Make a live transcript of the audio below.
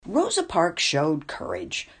Rosa Parks showed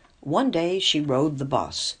courage. One day she rode the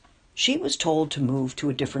bus. She was told to move to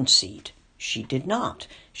a different seat. She did not.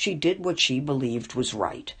 She did what she believed was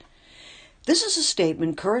right. This is a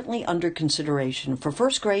statement currently under consideration for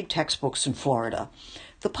first-grade textbooks in Florida.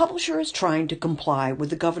 The publisher is trying to comply with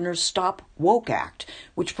the governor's Stop Woke Act,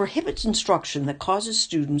 which prohibits instruction that causes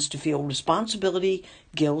students to feel responsibility,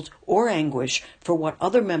 guilt, or anguish for what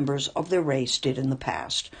other members of their race did in the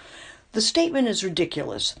past. The statement is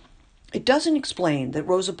ridiculous. It doesn't explain that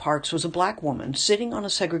Rosa Parks was a black woman sitting on a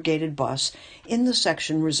segregated bus in the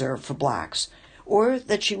section reserved for blacks, or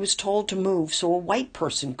that she was told to move so a white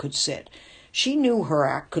person could sit. She knew her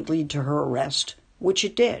act could lead to her arrest, which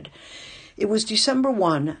it did. It was December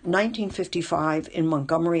 1, 1955, in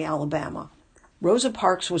Montgomery, Alabama. Rosa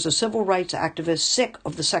Parks was a civil rights activist sick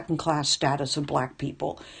of the second-class status of black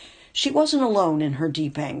people. She wasn't alone in her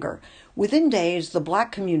deep anger. Within days, the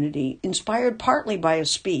black community, inspired partly by a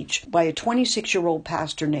speech by a 26-year-old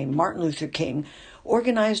pastor named Martin Luther King,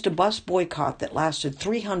 organized a bus boycott that lasted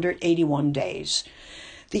 381 days.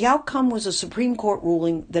 The outcome was a Supreme Court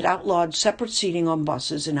ruling that outlawed separate seating on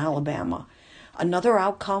buses in Alabama. Another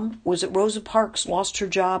outcome was that Rosa Parks lost her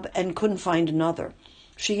job and couldn't find another.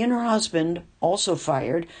 She and her husband, also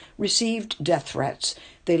fired, received death threats.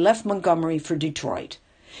 They left Montgomery for Detroit.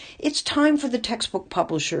 It's time for the textbook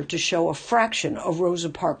publisher to show a fraction of Rosa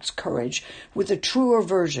Parks' courage with a truer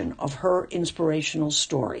version of her inspirational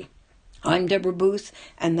story. I'm Deborah Booth,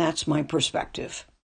 and that's my perspective.